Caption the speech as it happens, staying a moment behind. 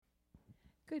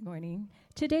Good morning.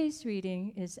 Today's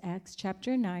reading is Acts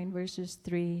chapter 9, verses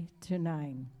 3 to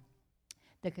 9.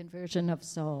 The conversion of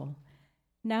Saul.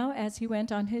 Now as he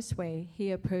went on his way, he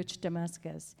approached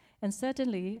Damascus, and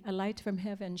suddenly a light from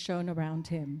heaven shone around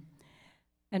him.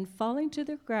 And falling to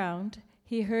the ground,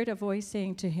 he heard a voice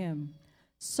saying to him,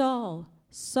 "Saul,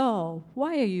 Saul,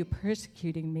 why are you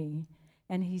persecuting me?"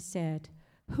 And he said,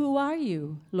 "Who are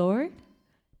you, Lord?"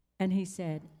 And he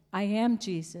said, "I am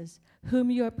Jesus,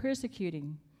 whom you are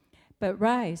persecuting. But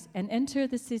rise and enter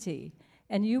the city,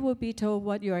 and you will be told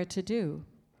what you are to do."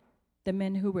 The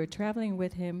men who were traveling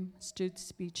with him stood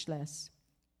speechless,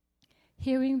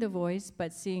 hearing the voice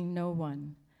but seeing no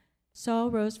one.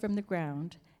 Saul rose from the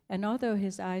ground, and although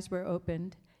his eyes were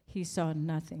opened, he saw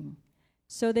nothing.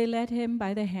 So they led him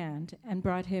by the hand and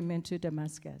brought him into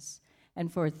Damascus.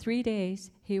 And for 3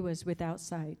 days he was without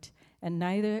sight, and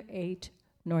neither ate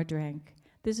nor drank.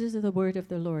 This is the word of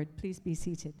the Lord. Please be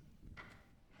seated.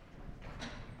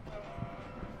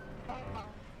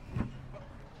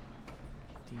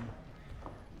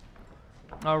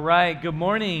 All right, good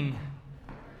morning.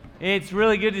 It's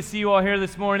really good to see you all here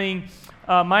this morning.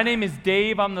 My name is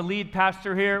Dave. I'm the lead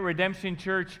pastor here at Redemption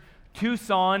Church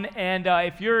Tucson. And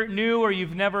if you're new or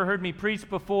you've never heard me preach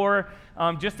before,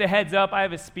 just a heads up, I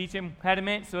have a speech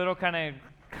impediment, so it'll kind of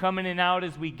come in and out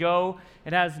as we go.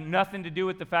 It has nothing to do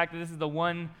with the fact that this is the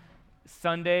one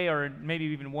Sunday or maybe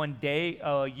even one day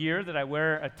a year that I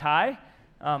wear a tie.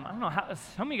 I don't know how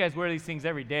some of you guys wear these things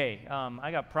every day.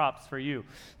 I got props for you.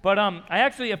 But I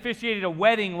actually officiated a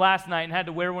wedding last night and had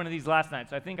to wear one of these last night.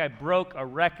 So I think I broke a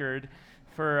record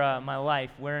for my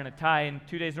life wearing a tie in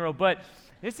 2 days in a row. But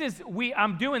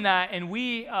I'm doing that, and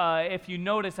we, if you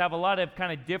notice, have a lot of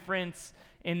kind of difference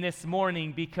in this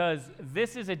morning because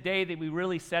this is a day that we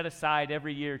really set aside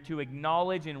every year to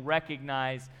acknowledge and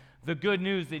recognize the good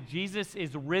news that Jesus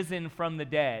is risen from the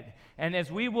dead. And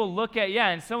as we will look at,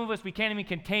 and some of us, we can't even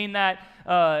contain that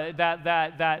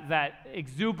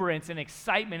exuberance and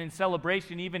excitement and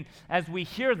celebration even as we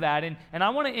hear that. And I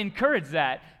want to encourage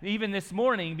that even this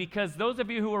morning because those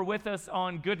of you who were with us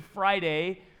on Good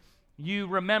Friday, you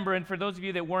remember, and for those of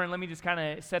you that weren't, let me just kind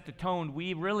of set the tone.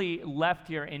 We really left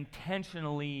here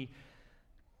intentionally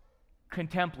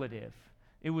contemplative.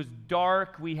 It was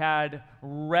dark. We had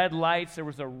red lights. There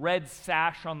was a red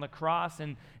sash on the cross.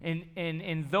 And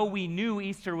though we knew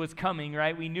Easter was coming,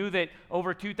 right, we knew that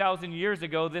over 2,000 years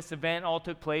ago this event all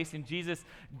took place and Jesus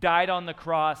died on the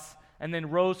cross and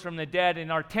then rose from the dead.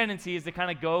 And our tendency is to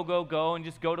kind of go, and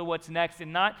just go to what's next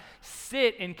and not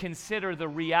sit and consider the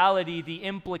reality, the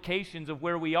implications of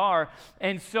where we are.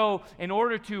 And so in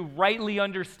order to rightly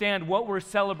understand what we're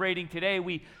celebrating today,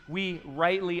 we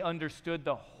rightly understood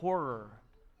the horror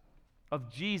of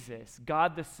Jesus,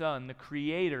 God the Son, the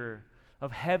creator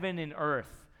of heaven and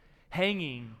earth,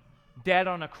 hanging dead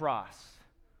on a cross.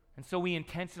 And so we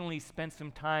intentionally spent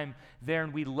some time there,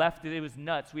 and we left it. It was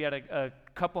nuts. We had a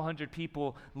couple hundred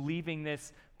people leaving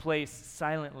this place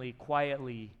silently,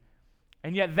 quietly.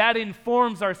 And yet that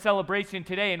informs our celebration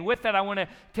today. And with that, I want to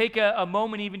take a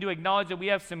moment even to acknowledge that we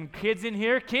have some kids in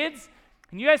here. Kids,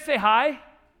 can you guys say hi?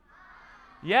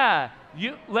 Yeah.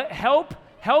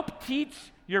 Help teach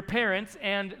your parents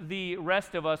and the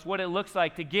rest of us what it looks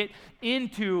like to get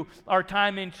into our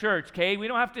time in church, okay? We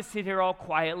don't have to sit here all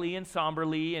quietly and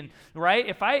somberly, and right?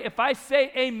 If I say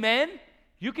amen,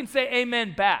 you can say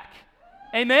amen back.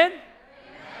 Amen?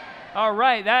 All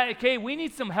right, okay, we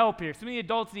need some help here. Some of the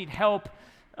adults need help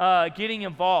getting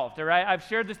involved, all right? I've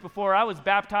shared this before. I was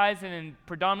baptized in a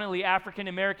predominantly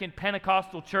African-American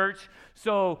Pentecostal church,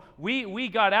 so we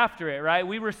got after it, right?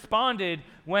 We responded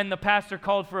when the pastor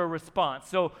called for a response.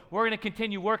 So we're going to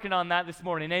continue working on that this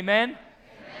morning. Amen? Amen.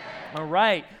 All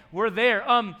right, we're there.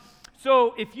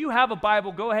 So if you have a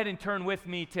Bible, go ahead and turn with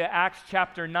me to Acts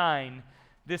chapter 9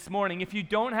 this morning. If you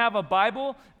don't have a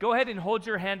Bible, go ahead and hold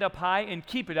your hand up high and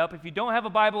keep it up. If you don't have a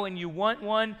Bible and you want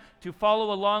one to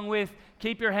follow along with,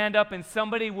 keep your hand up and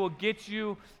somebody will get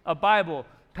you a Bible.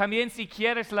 También si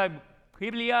quieres la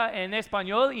Biblia en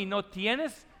español y no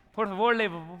tienes, por favor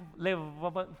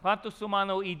levanta su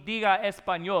mano y diga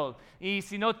español. Y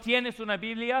si no tienes una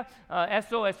Biblia,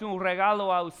 eso es un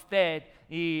regalo a usted.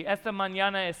 Y esta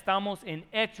mañana estamos en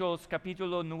Hechos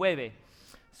capítulo 9.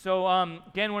 So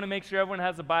again, want to make sure everyone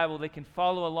has a Bible they can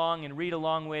follow along and read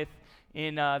along with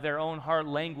in their own heart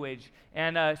language.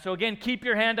 And so again, keep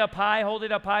your hand up high, hold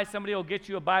it up high. Somebody will get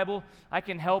you a Bible. I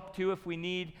can help too if we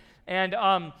need. And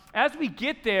as we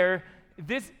get there,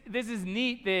 this is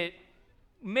neat that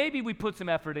maybe we put some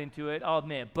effort into it, I'll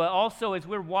admit. But also, as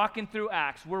we're walking through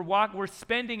Acts, we're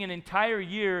spending an entire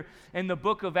year in the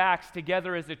book of Acts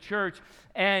together as a church.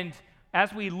 And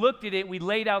as we looked at it, we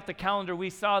laid out the calendar, we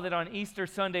saw that on Easter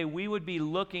Sunday, we would be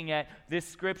looking at this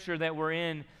scripture that we're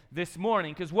in this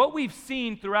morning. Because what we've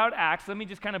seen throughout Acts, let me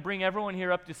just kind of bring everyone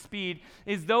here up to speed,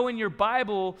 is though in your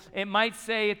Bible, it might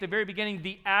say at the very beginning,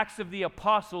 the Acts of the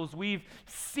Apostles, we've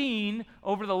seen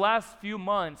over the last few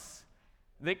months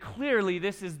that clearly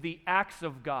this is the acts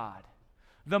of God.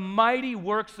 The mighty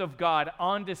works of God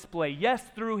on display. Yes,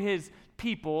 through his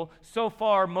people, so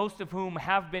far most of whom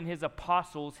have been his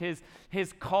apostles, his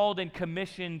called and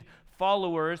commissioned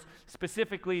followers,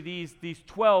 specifically these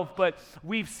 12, but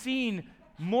we've seen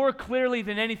more clearly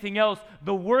than anything else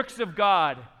the works of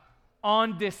God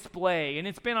on display. And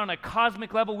it's been on a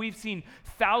cosmic level. We've seen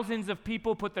thousands of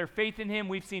people put their faith in him.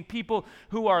 We've seen people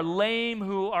who are lame,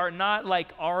 who are not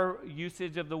like our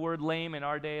usage of the word lame in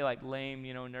our day, like lame,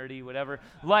 nerdy, whatever.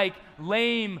 Like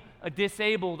lame,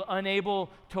 disabled, unable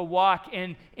to walk.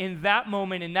 And in that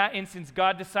moment, in that instance,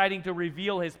 God deciding to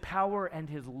reveal his power and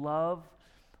his love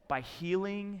by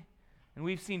healing. And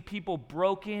we've seen people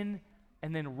broken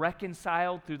and then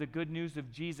reconciled through the good news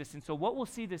of Jesus. And so what we'll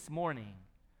see this morning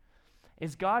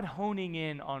is God honing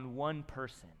in on one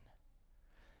person.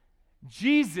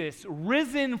 Jesus,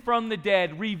 risen from the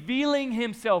dead, revealing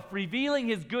himself, revealing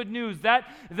his good news.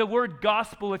 That, the word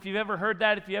gospel, if you've ever heard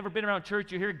that, if you've ever been around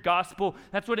church, you hear gospel.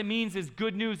 That's what it means, is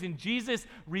good news. And Jesus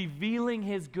revealing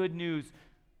his good news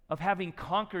of having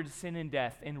conquered sin and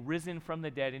death and risen from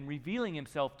the dead and revealing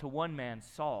himself to one man,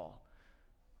 Saul.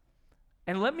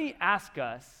 And let me ask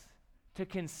us to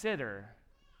consider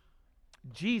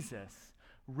Jesus,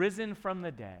 risen from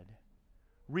the dead,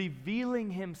 revealing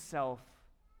himself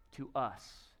to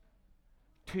us,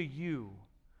 to you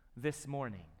this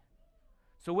morning.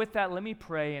 So with that, let me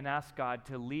pray and ask God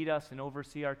to lead us and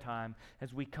oversee our time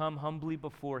as we come humbly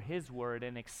before his word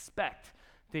and expect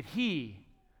that he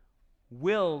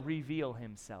will reveal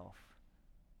himself,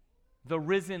 the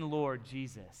risen Lord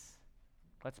Jesus.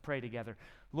 Let's pray together.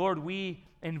 Lord, we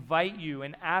invite you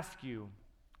and ask you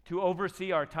to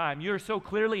oversee our time. You're so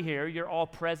clearly here. You're all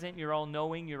present. You're all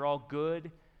knowing. You're all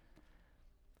good.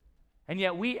 And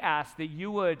yet we ask that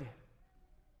you would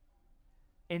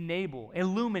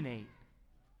illuminate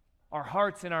our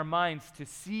hearts and our minds to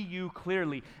see you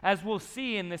clearly. As we'll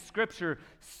see in this scripture,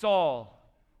 Saul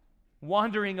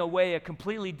wandering away a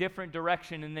completely different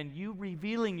direction, and then you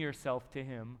revealing yourself to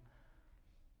him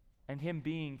and him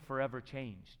being forever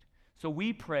changed. So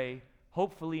we pray,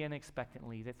 hopefully and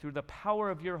expectantly, that through the power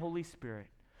of your Holy Spirit,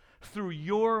 through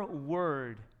your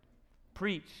word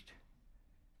preached,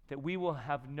 that we will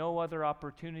have no other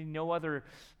opportunity, no other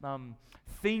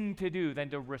thing to do than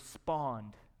to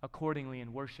respond accordingly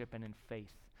in worship and in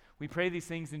faith. We pray these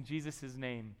things in Jesus'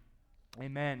 name.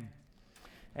 Amen.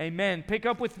 Amen. Pick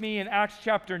up with me in Acts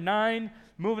chapter 9,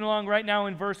 moving along right now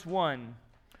in verse 1.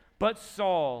 But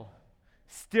Saul,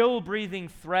 still breathing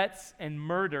threats and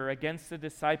murder against the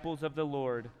disciples of the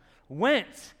Lord,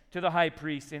 went to the high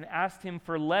priest and asked him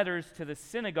for letters to the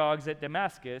synagogues at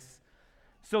Damascus,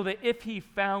 so that if he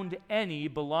found any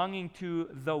belonging to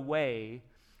the way,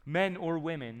 men or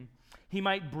women, he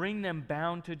might bring them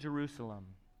bound to Jerusalem.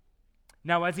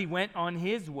 Now as he went on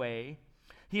his way,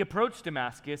 he approached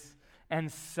Damascus,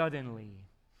 and suddenly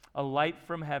a light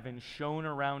from heaven shone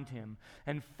around him,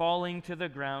 and falling to the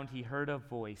ground, he heard a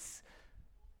voice.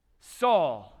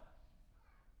 Saul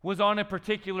was on a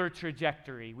particular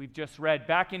trajectory. We've just read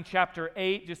back in chapter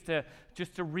 8,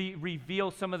 just to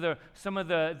reveal some of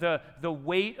the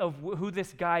weight of who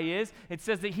this guy is. It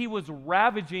says that he was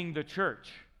ravaging the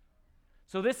church.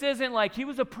 So this isn't like he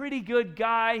was a pretty good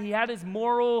guy. He had his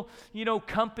moral,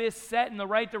 compass set in the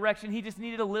right direction. He just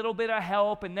needed a little bit of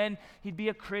help, and then he'd be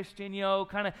a Christian,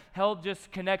 kind of help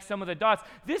just connect some of the dots.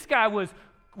 This guy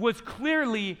was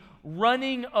clearly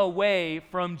running away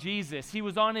from Jesus. He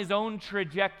was on his own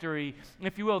trajectory,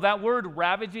 if you will. That word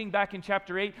ravaging back in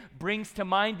chapter 8 brings to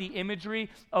mind the imagery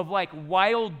of like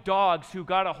wild dogs who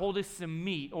got a hold of some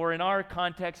meat, or in our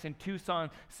context in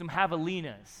Tucson, some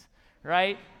javelinas,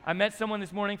 right? I met someone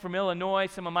this morning from Illinois.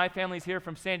 Some of my family's here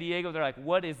from San Diego. They're like,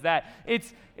 what is that?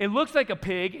 It looks like a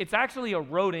pig. It's actually a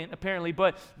rodent, apparently,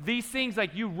 but these things,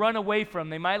 like, you run away from.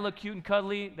 They might look cute and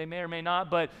cuddly. They may or may not,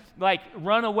 but, like,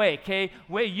 run away, okay?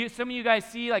 Some of you guys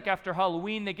see, like, after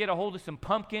Halloween, they get a hold of some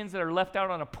pumpkins that are left out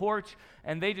on a porch,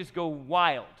 and they just go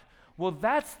wild. Well,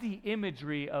 that's the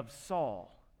imagery of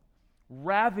Saul,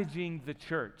 ravaging the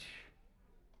church.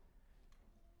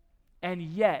 And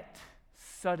yet,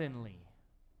 suddenly,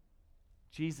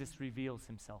 Jesus reveals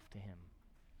himself to him.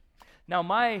 Now,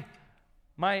 my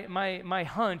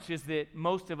hunch is that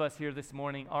most of us here this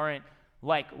morning aren't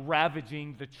like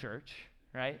ravaging the church,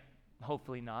 right?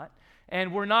 Hopefully not.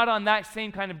 And we're not on that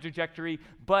same kind of trajectory,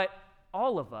 but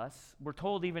all of us, we're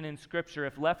told even in Scripture,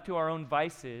 if left to our own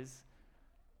vices,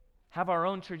 have our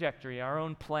own trajectory, our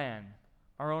own plan,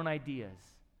 our own ideas.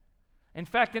 In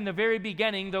fact, in the very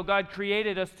beginning, though God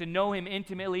created us to know Him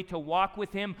intimately, to walk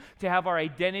with Him, to have our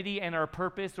identity and our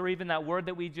purpose, or even that word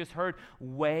that we just heard,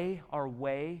 our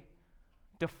way,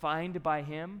 defined by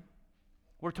Him,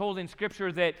 we're told in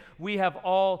Scripture that we have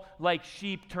all, like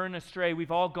sheep, turned astray.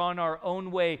 We've all gone our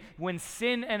own way. When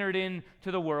sin entered into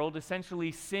the world,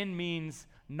 essentially sin means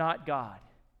not God.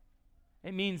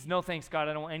 It means, no thanks, God,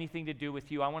 I don't want anything to do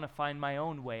with you. I want to find my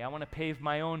own way. I want to pave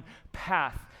my own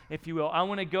path, if you will. I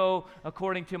want to go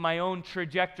according to my own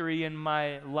trajectory in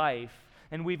my life.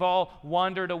 And we've all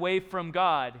wandered away from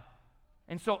God.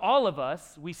 And so all of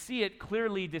us, we see it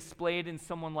clearly displayed in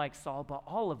someone like Saul, but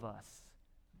all of us,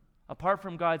 apart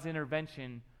from God's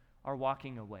intervention, are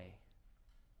walking away.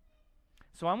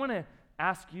 So I want to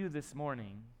ask you this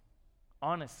morning,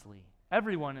 honestly,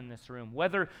 everyone in this room,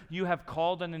 whether you have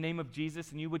called on the name of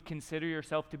Jesus and you would consider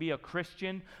yourself to be a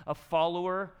Christian, a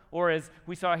follower, or as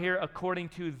we saw here, according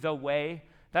to the way.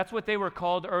 That's what they were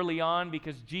called early on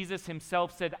because Jesus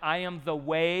Himself said, I am the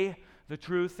way, the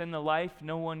truth, and the life.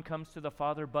 No one comes to the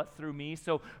Father but through me.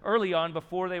 So early on,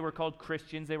 before they were called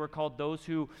Christians, they were called those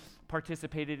who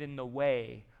participated in the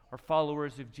way, or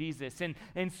followers of Jesus.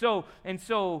 And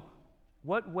so,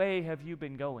 what way have you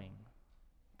been going?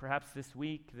 Perhaps this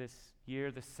week, this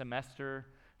year, this semester,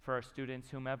 for our students,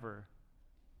 whomever.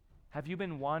 Have you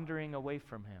been wandering away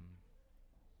from Him?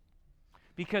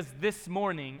 Because this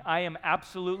morning, I am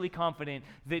absolutely confident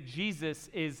that Jesus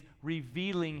is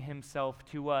revealing Himself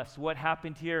to us. What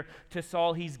happened here to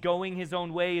Saul? He's going his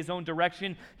own way, his own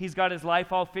direction. He's got his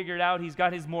life all figured out. He's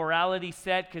got his morality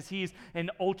set because he's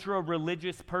an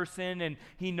ultra-religious person and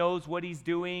he knows what he's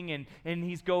doing and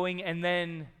he's going. And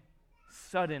then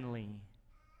suddenly,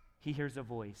 he hears a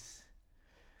voice.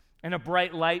 And a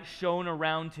bright light shone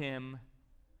around him.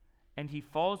 And he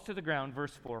falls to the ground,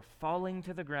 verse 4, falling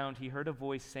to the ground, he heard a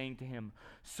voice saying to him,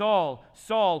 Saul,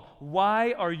 Saul,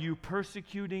 why are you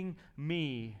persecuting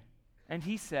me? And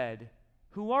he said,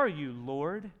 who are you,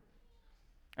 Lord?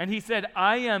 And he said,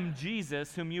 I am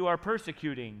Jesus whom you are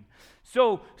persecuting.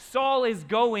 So Saul is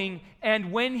going,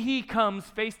 and when he comes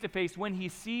face to face, when he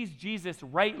sees Jesus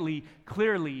rightly,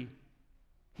 clearly,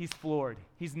 he's floored.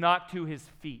 He's knocked to his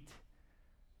feet.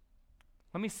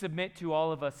 Let me submit to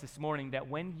all of us this morning that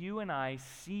when you and I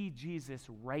see Jesus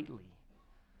rightly,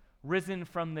 risen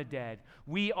from the dead,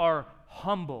 we are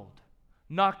humbled,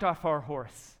 knocked off our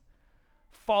horse,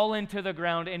 fallen to the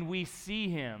ground, and we see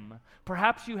Him.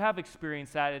 Perhaps you have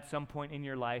experienced that at some point in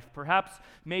your life. Perhaps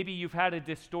maybe you've had a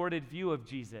distorted view of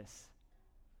Jesus.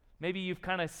 Maybe you've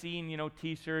kind of seen,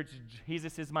 T-shirts,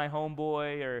 Jesus is my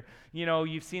homeboy, or,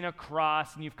 you've seen a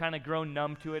cross and you've kind of grown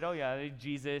numb to it. Oh, yeah,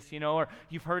 Jesus, or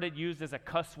you've heard it used as a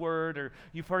cuss word, or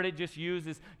you've heard it just used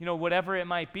as, whatever it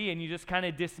might be, and you just kind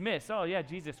of dismiss. Oh, yeah,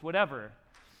 Jesus, whatever.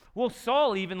 Well,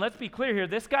 Saul even, let's be clear here,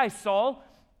 this guy Saul,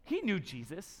 he knew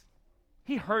Jesus.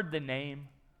 He heard the name,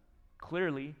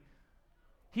 clearly.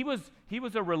 He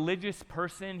was a religious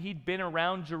person. He'd been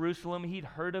around Jerusalem. He'd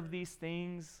heard of these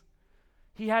things.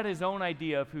 He had his own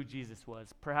idea of who Jesus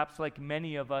was, perhaps like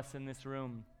many of us in this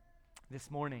room this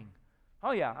morning.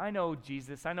 Oh yeah, I know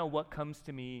Jesus. I know what comes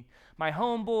to me. My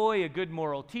homeboy, a good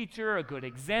moral teacher, a good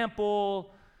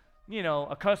example,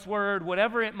 a cuss word,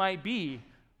 whatever it might be.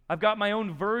 I've got my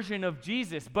own version of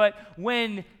Jesus. But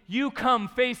when you come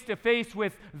face to face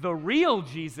with the real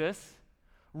Jesus,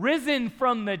 risen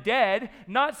from the dead,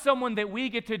 not someone that we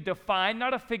get to define,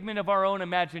 not a figment of our own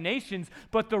imaginations,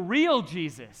 but the real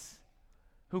Jesus,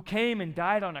 who came and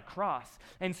died on a cross.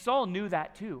 And Saul knew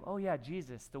that too. Oh yeah,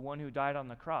 Jesus, the one who died on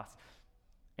the cross.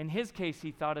 In his case,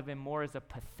 he thought of him more as a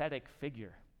pathetic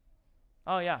figure.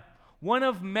 Oh yeah, one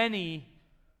of many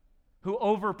who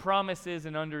overpromises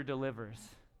and underdelivers.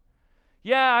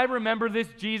 Yeah, I remember this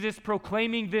Jesus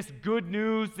proclaiming this good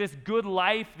news, this good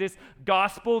life, this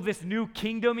gospel, this new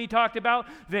kingdom he talked about,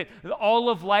 that all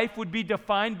of life would be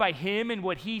defined by him and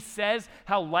what he says,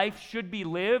 how life should be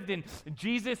lived. And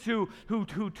Jesus who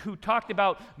talked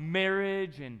about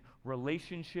marriage and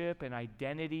relationship and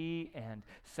identity and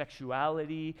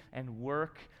sexuality and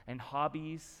work and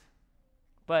hobbies.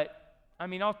 But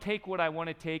I'll take what I want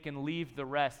to take and leave the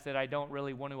rest that I don't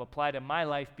really want to apply to my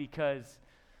life because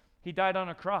He died on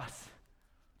a cross.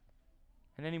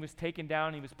 And then He was taken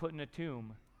down, He was put in a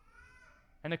tomb.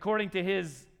 And according to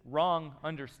his wrong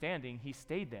understanding, He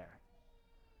stayed there.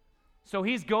 So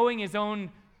He's going His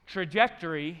own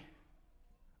trajectory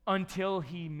until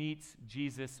He meets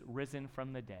Jesus risen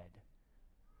from the dead.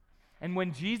 And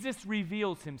when Jesus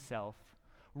reveals Himself,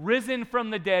 risen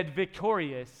from the dead,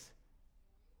 victorious,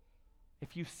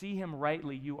 If you see him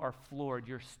rightly, you are floored.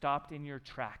 You're stopped in your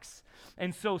tracks.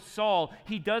 And so Saul,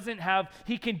 he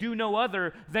can do no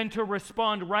other than to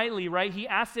respond rightly, right? He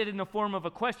asks it in the form of a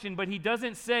question, but he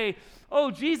doesn't say, oh,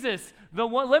 Jesus,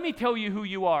 let me tell you who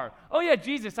you are. Oh, yeah,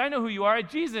 Jesus, I know who you are.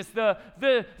 Jesus,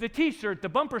 the t-shirt, the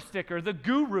bumper sticker, the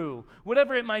guru,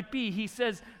 whatever it might be. He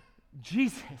says,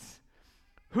 Jesus,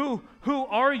 who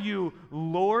are you,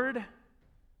 Lord?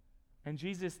 And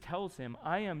Jesus tells him,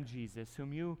 I am Jesus,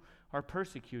 whom you are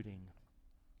persecuting.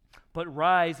 But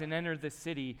rise and enter the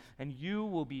city, and you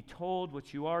will be told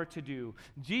what you are to do.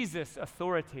 Jesus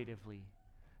authoritatively,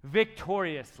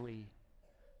 victoriously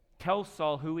tells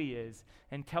Saul who he is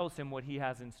and tells him what he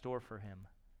has in store for him.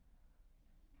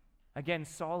 Again,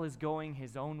 Saul is going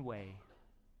his own way.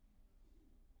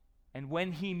 And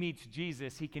when he meets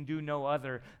Jesus, he can do no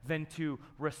other than to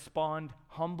respond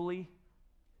humbly,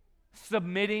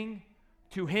 submitting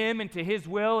to him and to his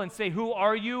will, and say, who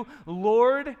are you,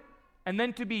 Lord? And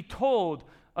then to be told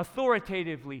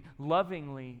authoritatively,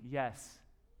 lovingly, yes.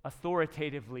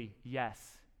 Authoritatively,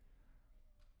 yes.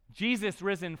 Jesus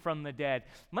risen from the dead.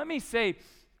 Let me say,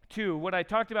 too, what I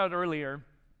talked about earlier.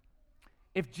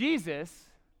 If Jesus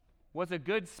was a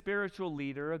good spiritual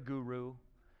leader, a guru,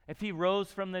 if he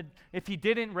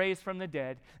didn't raise from the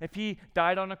dead, if he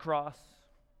died on a cross,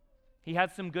 he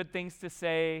had some good things to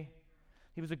say,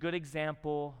 he was a good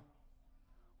example.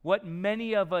 What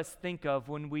many of us think of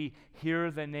when we hear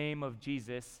the name of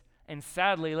Jesus, and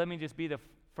sadly, let me just be the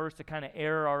first to kind of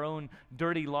air our own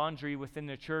dirty laundry within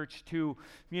the church to,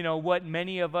 what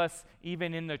many of us,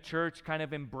 even in the church, kind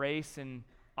of embrace and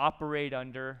operate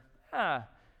under.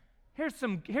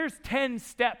 Here's 10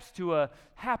 steps to a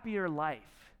happier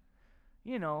life.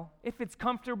 If it's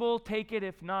comfortable, take it.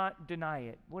 If not, deny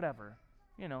it. Whatever.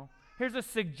 Here's a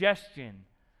suggestion.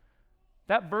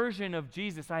 That version of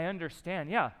Jesus, I understand.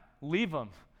 Yeah, leave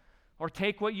them. Or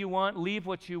take what you want, leave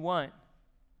what you want.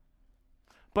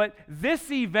 But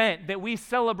this event that we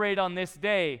celebrate on this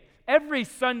day, every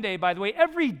Sunday, by the way,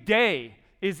 every day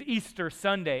is Easter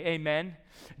Sunday, amen?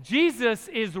 Jesus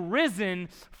is risen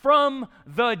from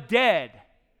the dead.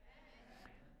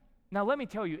 Now, let me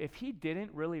tell you, if he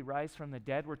didn't really rise from the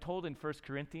dead, we're told in 1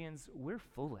 Corinthians, we're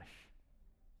foolish.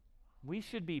 We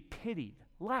should be pitied,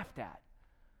 laughed at.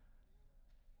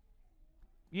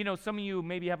 Some of you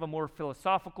maybe have a more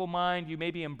philosophical mind. You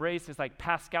maybe embrace this like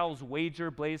Pascal's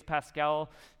wager. Blaise Pascal,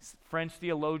 French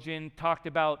theologian, talked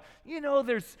about,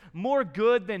 there's more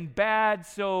good than bad.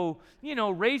 So,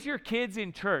 raise your kids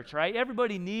in church, right?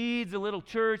 Everybody needs a little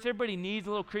church. Everybody needs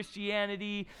a little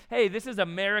Christianity. Hey, this is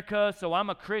America, so I'm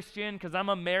a Christian because I'm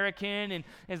American. And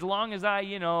as long as I,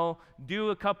 do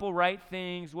a couple right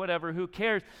things, whatever, who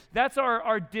cares? That's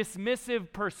our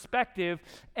dismissive perspective.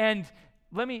 And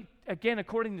let me, again,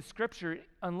 according to Scripture,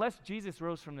 unless Jesus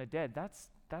rose from the dead, that's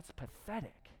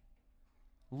pathetic.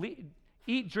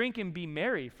 Eat, drink, and be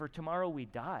merry, for tomorrow we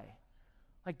die.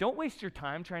 Like, don't waste your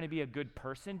time trying to be a good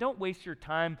person. Don't waste your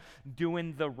time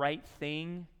doing the right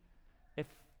thing.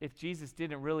 If Jesus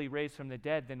didn't really raise from the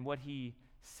dead, then what he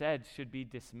said should be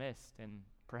dismissed and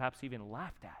perhaps even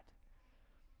laughed at.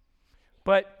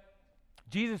 But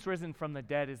Jesus risen from the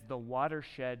dead is the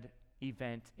watershed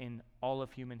event in all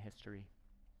of human history.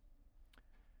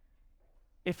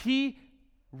 If he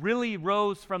really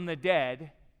rose from the dead,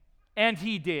 and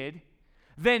he did,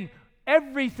 then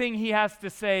everything he has to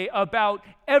say about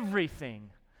everything,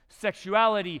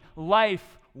 sexuality,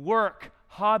 life, work,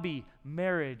 hobby,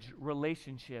 marriage,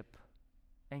 relationship,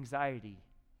 anxiety,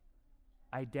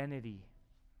 identity,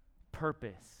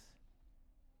 purpose,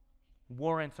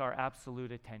 warrants our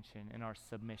absolute attention and our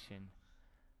submission.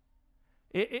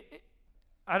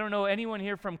 I don't know, anyone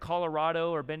here from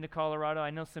Colorado or been to Colorado? I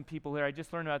know some people here. I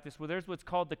just learned about this. Well, there's what's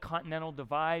called the Continental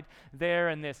Divide there,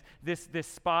 and this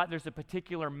spot, there's a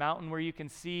particular mountain where you can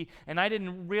see, and I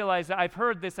didn't realize that. I've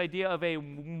heard this idea of a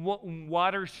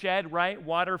watershed, right?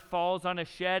 Water falls on a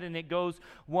shed, and it goes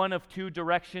one of two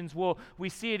directions. Well, we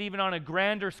see it even on a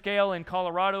grander scale in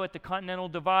Colorado at the Continental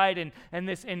Divide,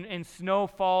 and snow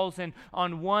falls, and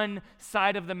on one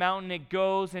side of the mountain it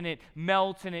goes, and it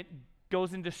melts, and it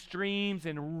goes into streams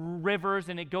and rivers,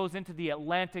 and it goes into the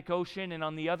Atlantic Ocean, and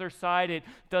on the other side it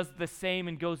does the same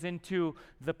and goes into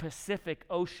the Pacific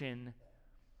Ocean.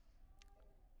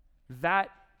 That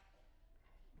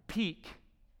peak,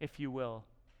 if you will,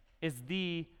 is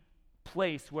the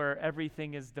place where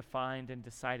everything is defined and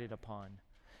decided upon.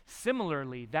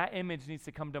 Similarly, that image needs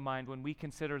to come to mind when we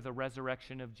consider the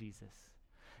resurrection of Jesus.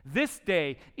 This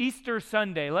day, Easter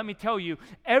Sunday, let me tell you,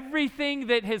 everything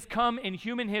that has come in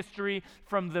human history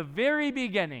from the very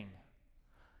beginning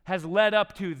has led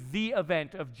up to the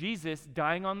event of Jesus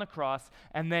dying on the cross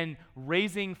and then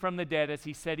raising from the dead as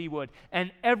he said he would.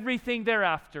 And everything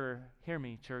thereafter, hear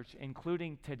me, church,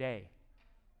 including today,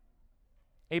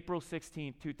 April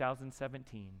 16th,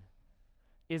 2017,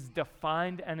 is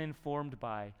defined and informed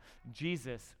by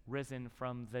Jesus risen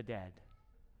from the dead.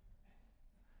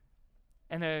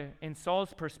 And in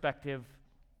Saul's perspective,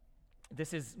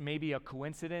 this is maybe a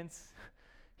coincidence.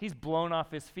 He's blown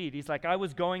off his feet. He's like, I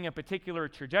was going a particular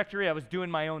trajectory. I was doing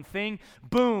my own thing.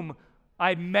 Boom,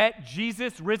 I met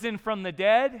Jesus risen from the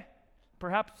dead.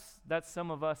 Perhaps that's some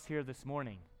of us here this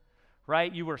morning,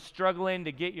 right? You were struggling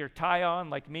to get your tie on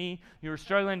like me. You were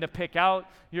struggling to pick out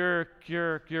your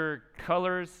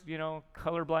colors,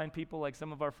 colorblind people like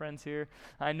some of our friends here,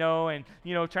 I know, and,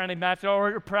 trying to match,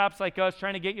 or perhaps like us,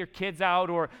 trying to get your kids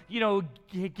out, or,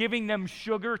 giving them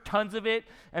sugar, tons of it,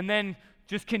 and then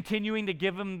just continuing to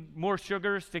give them more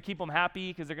sugars to keep them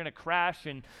happy because they're going to crash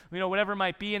and, whatever it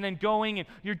might be, and then going and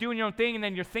you're doing your own thing, and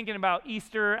then you're thinking about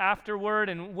Easter afterward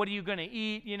and what are you going to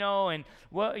eat, and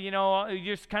what,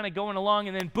 you're just kind of going along,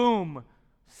 and then boom,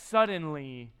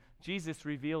 suddenly Jesus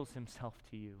reveals himself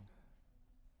to you.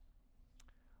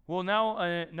 Well, now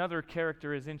another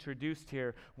character is introduced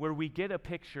here where we get a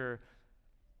picture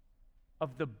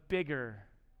of the bigger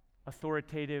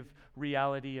authoritative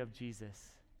reality of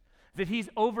Jesus. That he's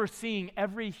overseeing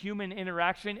every human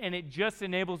interaction, and it just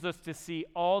enables us to see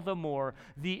all the more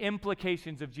the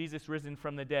implications of Jesus risen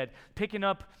from the dead. Picking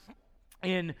up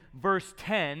in verse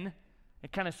 10,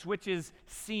 it kind of switches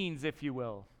scenes, if you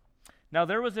will. Now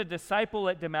there was a disciple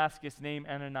at Damascus named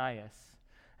Ananias,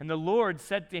 and the Lord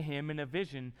said to him in a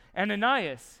vision,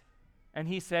 Ananias. And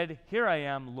he said, Here I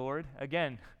am, Lord.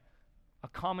 Again, a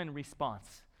common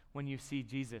response when you see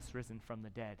Jesus risen from the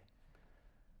dead.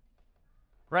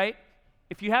 Right?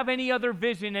 If you have any other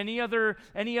vision, any other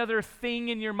thing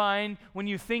in your mind when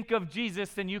you think of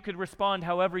Jesus, then you could respond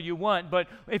however you want. But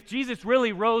if Jesus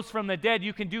really rose from the dead,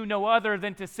 you can do no other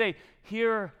than to say,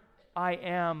 Here I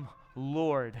am,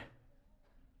 Lord.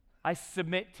 I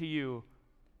submit to you.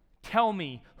 Tell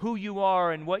me who you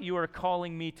are and what you are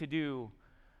calling me to do.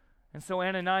 And so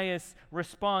Ananias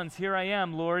responds, Here I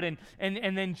am, Lord. And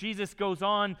then Jesus goes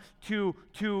on to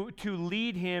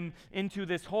lead him into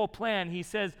this whole plan. He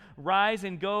says, Rise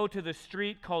and go to the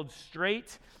street called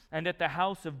Straight, and at the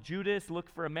house of Judas look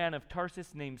for a man of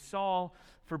Tarsus named Saul,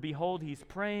 for behold, he's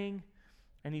praying,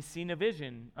 and he's seen a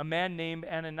vision, a man named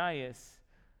Ananias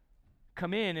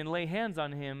come in and lay hands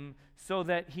on him so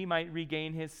that he might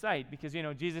regain his sight. Because,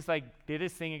 Jesus did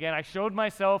his thing again. I showed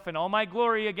myself in all my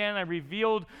glory again. I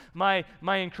revealed my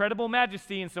incredible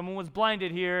majesty, and someone was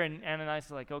blinded here. And Ananias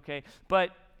is like, okay. But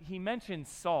he mentioned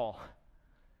Saul.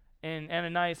 And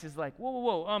Ananias is like,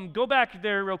 whoa, go back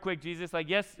there real quick, Jesus. Like,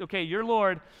 yes, okay, you're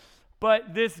Lord.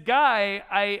 But this guy,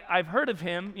 I've heard of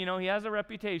him. He has a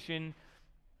reputation.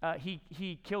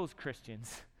 He kills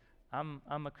Christians. I'm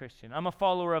a Christian. I'm a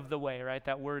follower of the way, right?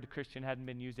 That word Christian hadn't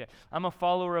been used yet. I'm a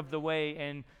follower of the way,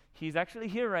 and he's actually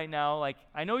here right now. Like,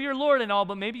 I know you're Lord and all,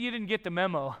 but maybe you didn't get the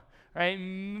memo, right?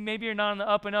 Maybe you're not on the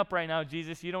up and up right now,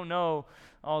 Jesus. You don't know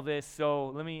all this, so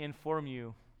let me inform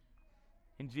you.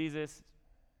 And Jesus,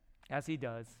 as he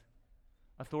does,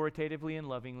 authoritatively and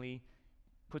lovingly,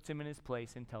 puts him in his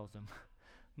place and tells him,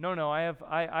 No, I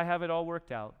have it all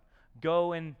worked out.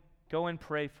 Go and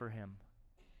pray for him.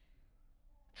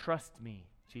 Trust me,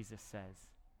 Jesus says.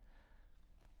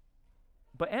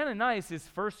 But Ananias'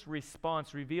 first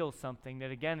response reveals something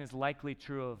that, again, is likely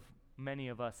true of many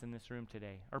of us in this room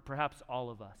today, or perhaps all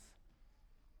of us.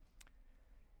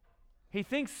 He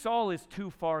thinks Saul is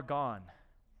too far gone.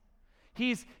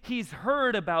 He's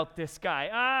heard about this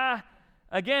guy.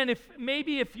 Again,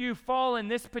 if you fall in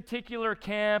this particular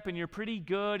camp and you're pretty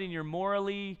good and you're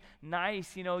morally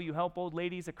nice, you help old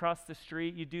ladies across the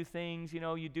street, you do things,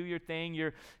 you do your thing,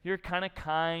 you're kind of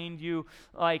kind,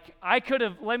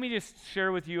 let me just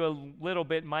share with you a little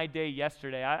bit my day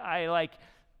yesterday.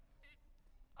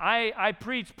 I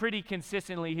preach pretty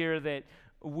consistently here that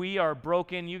we are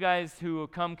broken. You guys who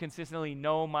come consistently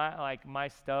know my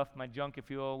stuff, my junk, if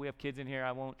you will. We have kids in here.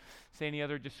 I won't say any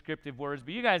other descriptive words,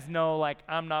 but you guys know,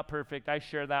 I'm not perfect. I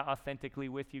share that authentically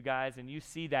with you guys, and you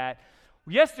see that.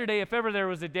 Yesterday, if ever there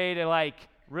was a day to,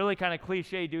 really kind of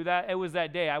cliche do that, it was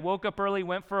that day. I woke up early,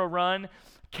 went for a run,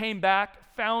 came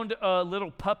back, found a little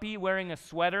puppy wearing a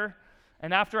sweater,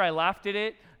 and after I laughed at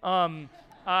it,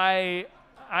 I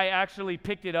actually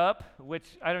picked it up, which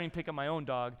I don't even pick up my own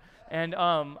dog. And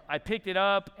I picked it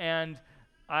up and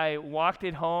I walked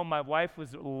it home. My wife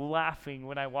was laughing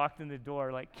when I walked in the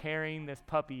door, carrying this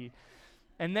puppy.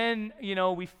 And then,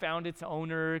 we found its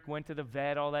owner, went to the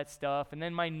vet, all that stuff. And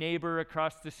then my neighbor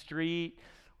across the street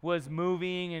was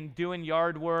moving and doing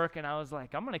yard work, and I was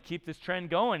like, I'm going to keep this trend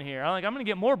going here. I'm going to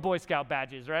get more Boy Scout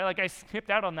badges, right? Like I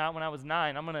skipped out on that when I was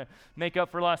 9. I'm going to make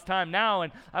up for lost time now.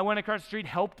 And I went across the street,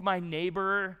 helped my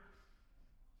neighbor,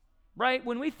 right?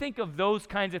 When we think of those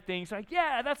kinds of things, like,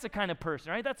 yeah, that's the kind of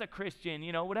person, right? That's a Christian,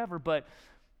 whatever, but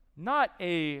not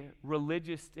a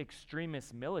religious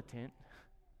extremist militant.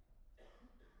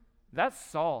 That's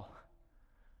Saul,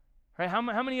 right? How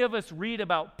many of us read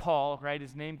about Paul, right?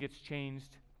 His name gets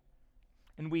changed.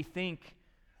 And we think,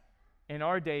 in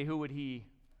our day, who would he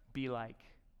be like?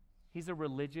 He's a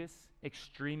religious,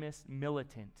 extremist,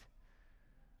 militant.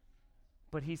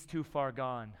 But he's too far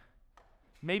gone.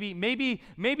 Maybe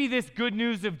this good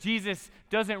news of Jesus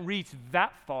doesn't reach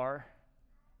that far.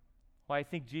 Well, I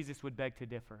think Jesus would beg to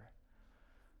differ.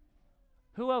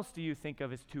 Who else do you think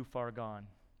of as too far gone?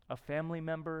 A family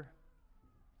member?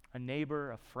 A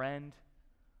neighbor? A friend?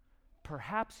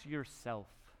 Perhaps yourself.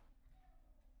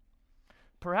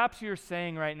 Perhaps you're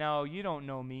saying right now, you don't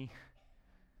know me.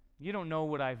 You don't know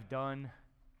what I've done.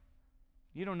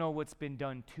 You don't know what's been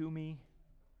done to me.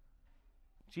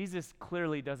 Jesus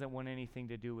clearly doesn't want anything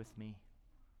to do with me.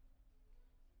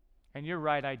 And you're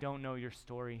right, I don't know your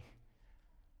story.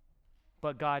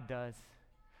 But God does.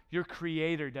 Your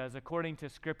Creator does. According to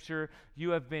Scripture,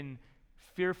 you have been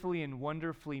fearfully and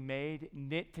wonderfully made,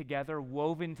 knit together,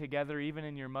 woven together even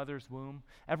in your mother's womb.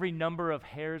 Every number of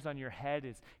hairs on your head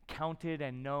is counted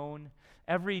and known.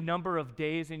 Every number of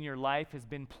days in your life has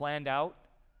been planned out.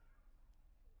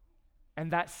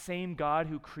 And that same God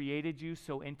who created you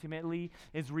so intimately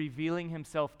is revealing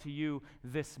himself to you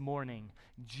this morning.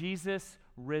 Jesus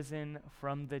risen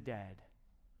from the dead.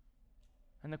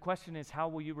 And the question is, how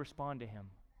will you respond to him?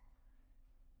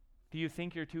 Do you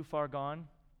think you're too far gone?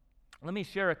 Let me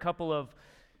share a couple of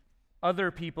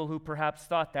other people who perhaps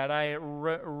thought that. I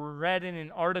read in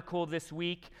an article this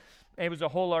week. It was a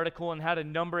whole article and had a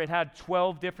number. It had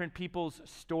 12 different people's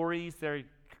stories, their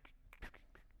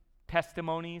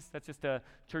testimonies. That's just a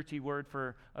churchy word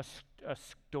for a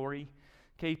story.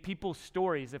 Okay, people's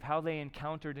stories of how they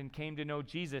encountered and came to know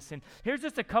Jesus. And here's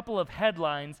just a couple of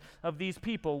headlines of these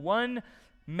people. One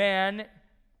man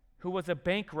who was a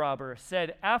bank robber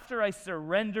said, "After I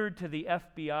surrendered to the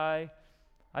FBI,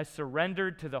 I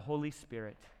surrendered to the Holy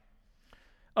Spirit."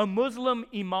 A Muslim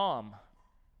imam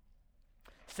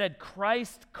said,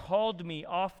 "Christ called me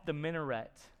off the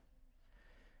minaret."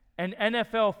 An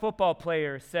NFL football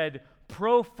player said,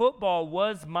 "Pro football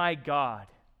was my God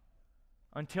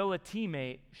until a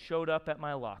teammate showed up at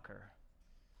my locker."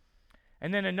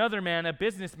 And then another man, a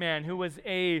businessman who was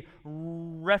a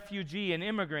refugee, an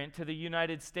immigrant to the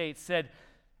United States, said,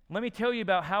 "Let me tell you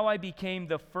about how I became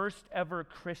the first ever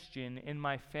Christian in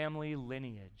my family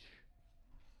lineage."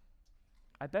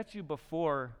 I bet you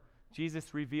before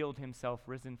Jesus revealed himself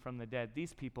risen from the dead,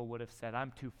 these people would have said,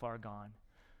 "I'm too far gone."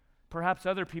 Perhaps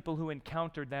other people who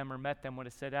encountered them or met them would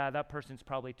have said, that person's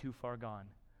probably too far gone.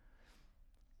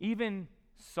 Even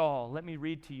Saul, let me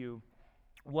read to you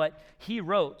what he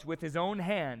wrote with his own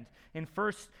hand in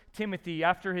 1 Timothy.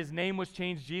 After his name was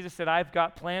changed, Jesus said, "I've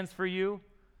got plans for you.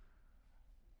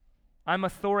 I'm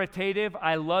authoritative.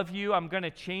 I love you. I'm going to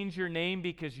change your name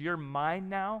because you're mine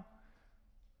now."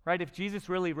 Right? If Jesus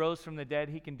really rose from the dead,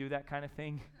 he can do that kind of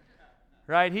thing.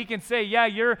 Right? He can say, "Yeah,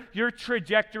 your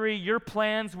trajectory, your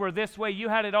plans were this way. You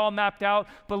had it all mapped out.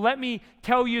 But let me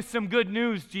tell you some good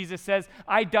news," Jesus says.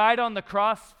 "I died on the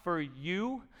cross for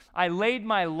you. I laid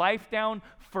my life down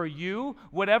for you.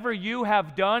 Whatever you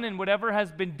have done and whatever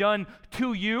has been done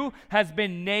to you has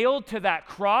been nailed to that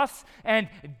cross, and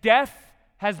death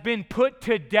has been put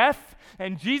to death."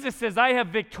 And Jesus says, "I have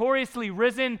victoriously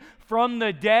risen from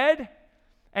the dead."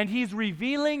 And he's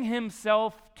revealing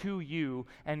himself to you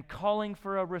and calling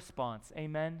for a response.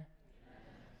 Amen?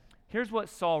 Here's what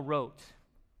Saul wrote.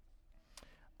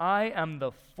 "I am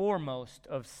the foremost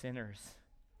of sinners."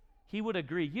 He would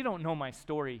agree. You don't know my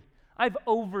story. I've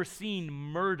overseen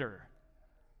murder.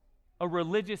 A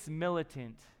religious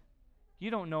militant.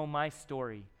 You don't know my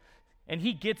story. And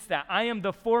he gets that. "I am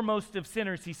the foremost of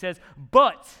sinners," he says.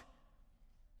 But,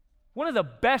 one of the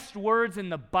best words in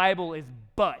the Bible is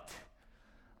but.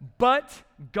 But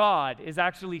God is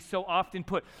actually so often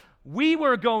put. We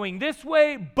were going this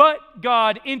way, but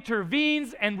God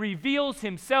intervenes and reveals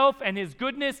himself and his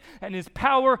goodness and his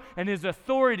power and his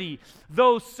authority.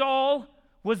 Though Saul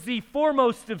was the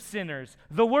foremost of sinners,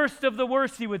 the worst of the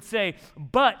worst, he would say,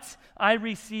 "But I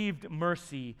received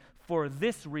mercy for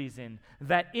this reason,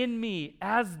 that in me,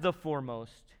 as the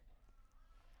foremost,"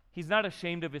 he's not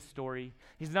ashamed of his story.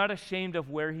 He's not ashamed of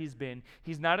where he's been.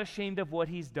 He's not ashamed of what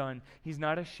he's done. He's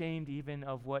not ashamed even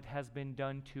of what has been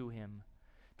done to him.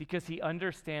 because he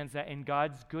understands that in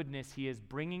God's goodness, he is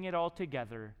bringing it all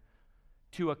together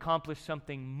to accomplish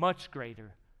something much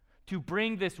greater, to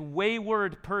bring this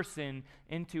wayward person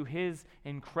into his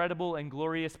incredible and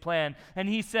glorious plan. And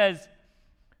he says,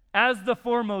 as the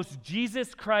foremost,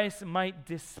 Jesus Christ might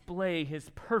display his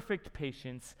perfect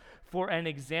patience for an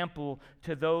example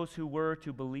to those who were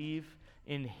to believe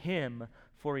in him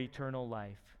for eternal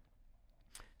life.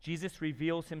 Jesus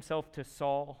reveals himself to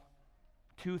Saul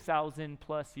 2,000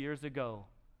 plus years ago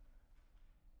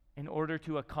in order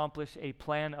to accomplish a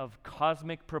plan of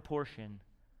cosmic proportion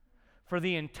for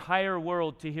the entire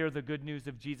world to hear the good news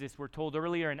of Jesus. We're told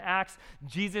earlier in Acts,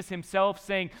 Jesus himself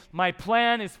saying, my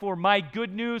plan is for my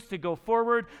good news to go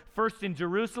forward, first in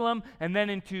Jerusalem, and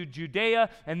then into Judea,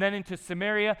 and then into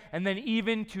Samaria, and then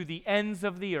even to the ends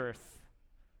of the earth,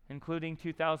 including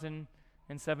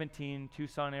 2017,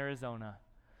 Tucson, Arizona.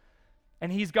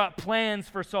 And he's got plans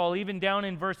for Saul. Even down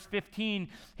in verse 15,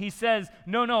 he says,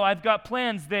 no, I've got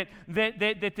plans that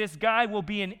this guy will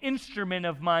be an instrument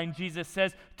of mine, Jesus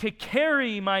says, to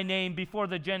carry my name before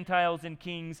the Gentiles and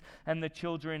kings and the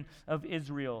children of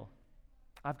Israel.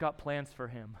 I've got plans for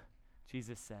him,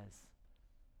 Jesus says,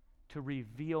 to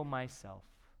reveal myself.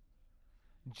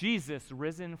 Jesus,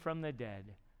 risen from the dead,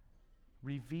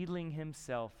 revealing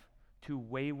himself to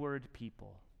wayward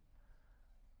people.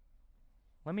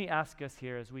 Let me ask us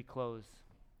here as we close,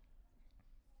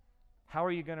 how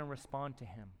are you going to respond to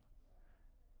him?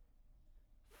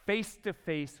 Face to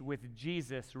face with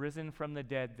Jesus risen from the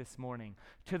dead this morning,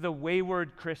 to the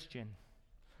wayward Christian.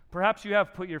 Perhaps you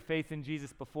have put your faith in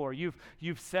Jesus before.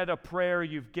 You've said a prayer,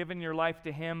 you've given your life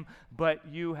to him, but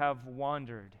you have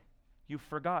wandered. You've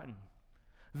forgotten.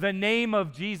 The name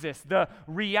of Jesus, the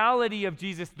reality of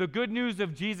Jesus, the good news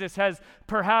of Jesus has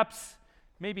perhaps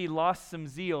maybe lost some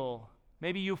zeal.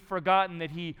 Maybe you've forgotten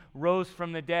that he rose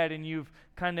from the dead and you've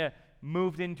kind of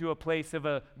moved into a place of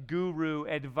a guru,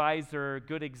 advisor,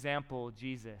 good example,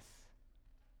 Jesus.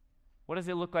 What does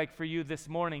it look like for you this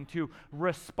morning to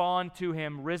respond to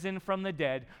him, risen from the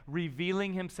dead,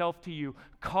 revealing himself to you,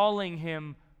 calling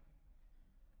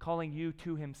you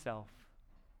to himself?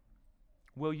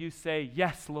 Will you say,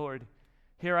 yes, Lord,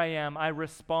 here I am, I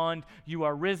respond, you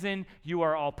are risen, you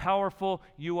are all powerful,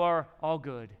 you are all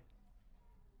good.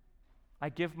 I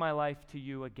give my life to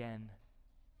you again,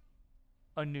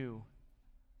 anew.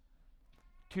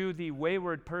 To the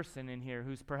wayward person in here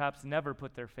who's perhaps never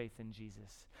put their faith in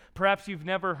Jesus. Perhaps you've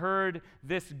never heard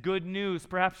this good news.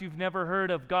 Perhaps you've never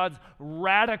heard of God's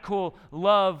radical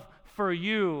love for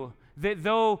you, that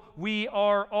though we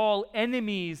are all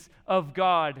enemies of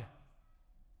God,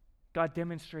 God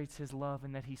demonstrates his love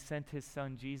and that he sent his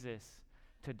son Jesus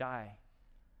to die.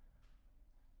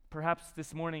 Perhaps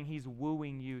this morning he's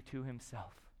wooing you to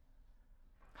himself.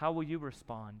 How will you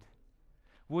respond?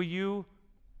 Will you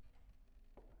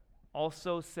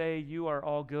also say, you are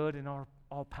all good and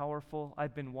all powerful?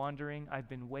 I've been wandering. I've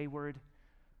been wayward.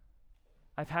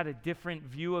 I've had a different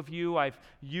view of you. I've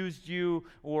used you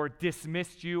or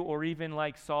dismissed you or even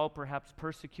like Saul perhaps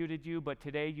persecuted you, but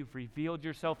today you've revealed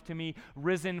yourself to me,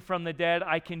 risen from the dead.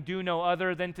 I can do no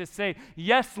other than to say,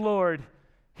 yes, Lord,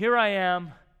 here I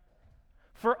am.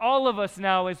 For all of us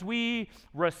now, as we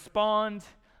respond,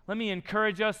 let me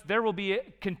encourage us, there will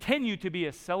continue to be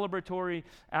a celebratory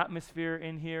atmosphere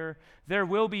in here. There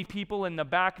will be people in the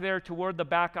back there toward the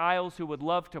back aisles who would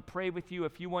love to pray with you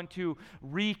if you want to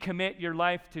recommit your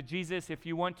life to Jesus, if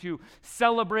you want to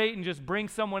celebrate and just bring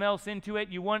someone else into it.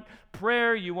 You want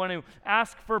prayer, you want to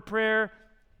ask for prayer,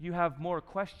 you have more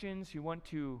questions, you want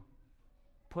to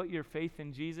put your faith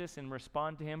in Jesus and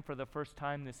respond to him for the first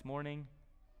time this morning.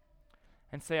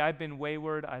 And say, I've been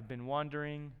wayward, I've been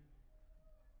wandering.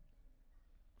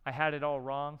 I had it all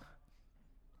wrong.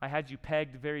 I had you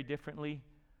pegged very differently.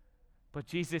 But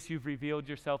Jesus, you've revealed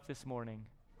yourself this morning.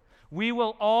 We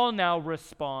will all now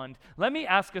respond. Let me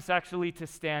ask us actually to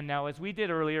stand now, as we did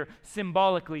earlier,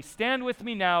 symbolically. Stand with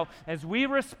me now as we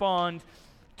respond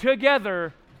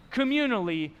together,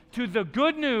 communally, to the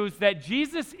good news that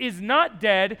Jesus is not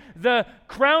dead. The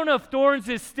crown of thorns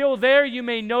is still there, you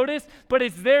may notice, but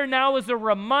it's there now as a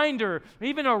reminder,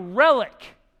 even a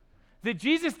relic, that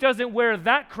Jesus doesn't wear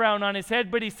that crown on his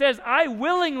head, but he says, I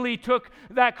willingly took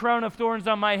that crown of thorns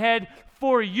on my head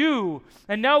for you.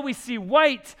 And now we see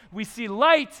white, we see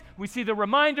light, we see the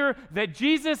reminder that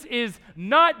Jesus is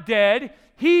not dead,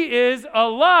 he is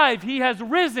alive, he has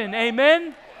risen.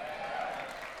 Amen?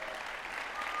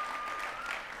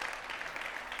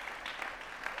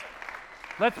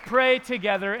 Let's pray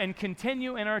together and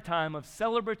continue in our time of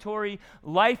celebratory,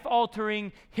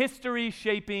 life-altering,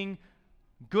 history-shaping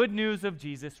good news of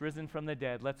Jesus risen from the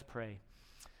dead. Let's pray.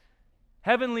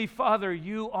 Heavenly Father,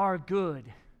 you are good.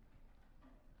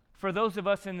 For those of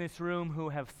us in this room who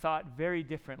have thought very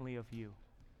differently of you,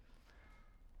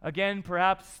 again,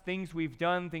 perhaps things we've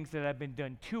done, things that have been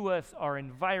done to us, our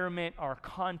environment, our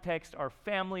context, our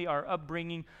family, our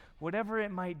upbringing, whatever it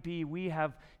might be, we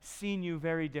have seen you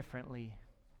very differently.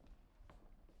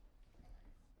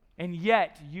 And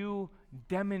yet, you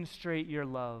demonstrate your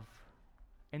love,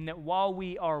 and that while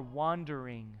we are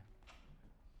wandering,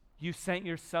 you sent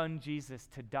your Son, Jesus,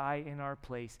 to die in our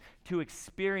place, to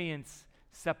experience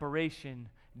separation,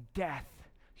 death,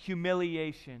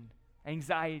 humiliation,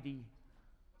 anxiety,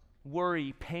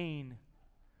 worry, pain,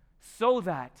 so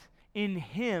that in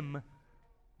him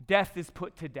death is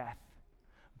put to death.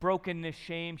 Brokenness,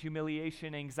 shame,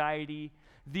 humiliation, anxiety,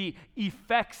 the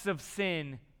effects of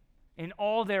sin in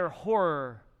all their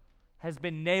horror has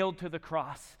been nailed to the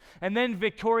cross. And then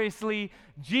victoriously,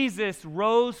 Jesus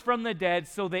rose from the dead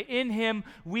so that in him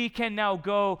we can now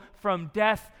go from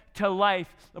death to life,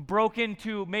 broken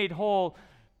to made whole,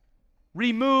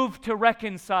 removed to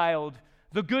reconciled.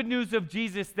 The good news of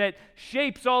Jesus that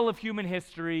shapes all of human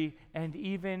history and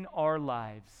even our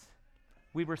lives.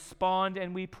 We respond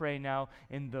and we pray now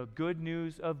in the good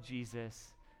news of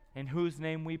Jesus, in whose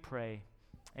name we pray.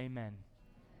 Amen.